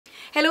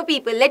Hello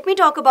people, let me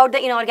talk about the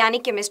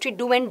inorganic chemistry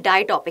do and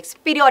die topics.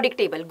 Periodic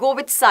table, go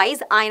with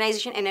size,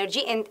 ionization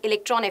energy and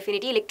electron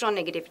affinity, electron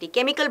negativity.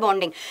 Chemical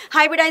bonding,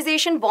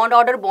 hybridization, bond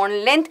order,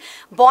 bond length,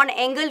 bond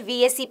angle,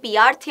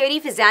 VSEPR, theory,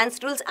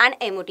 Fissans rules and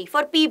MOT.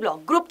 For P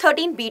block, group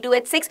 13,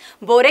 B2H6,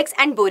 borax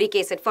and boric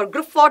acid. For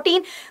group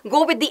 14,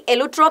 go with the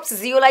allotropes,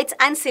 zeolites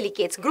and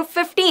silicates. Group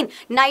 15,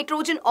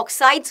 nitrogen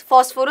oxides,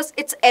 phosphorus,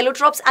 its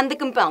allotropes and the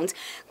compounds.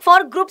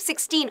 For group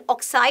 16,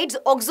 oxides,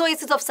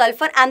 oxoacids of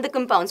sulfur and the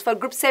compounds. For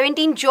group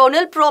 17,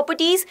 journal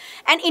properties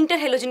and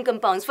interhalogen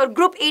compounds. For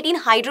group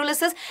 18,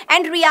 hydrolysis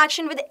and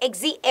reaction with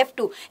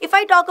XeF2. If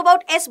I talk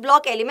about S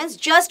block elements,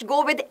 just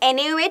go with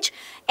NaOH,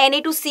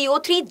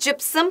 Na2CO3,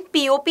 gypsum,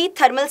 POP,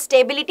 thermal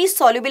stability,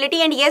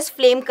 solubility and yes,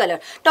 flame color.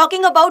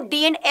 Talking about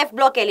D and F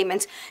block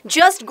elements,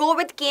 just go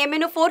with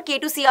KMNO4,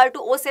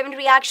 K2Cr2O7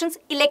 reactions,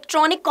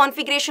 electronic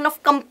configuration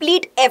of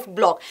complete F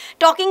block.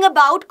 Talking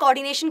about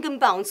coordination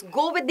compounds,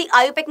 go with the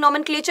IUPAC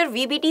nomenclature,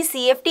 VBT,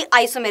 CFT,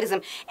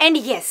 isomerism. And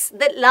yes,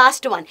 the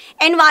last one,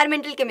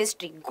 environmental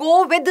chemistry.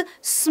 Go with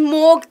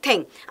smoke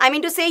thing. I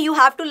mean to say you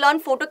have to learn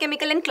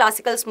photochemical and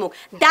classical smoke.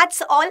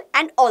 That's all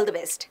and all the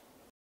best.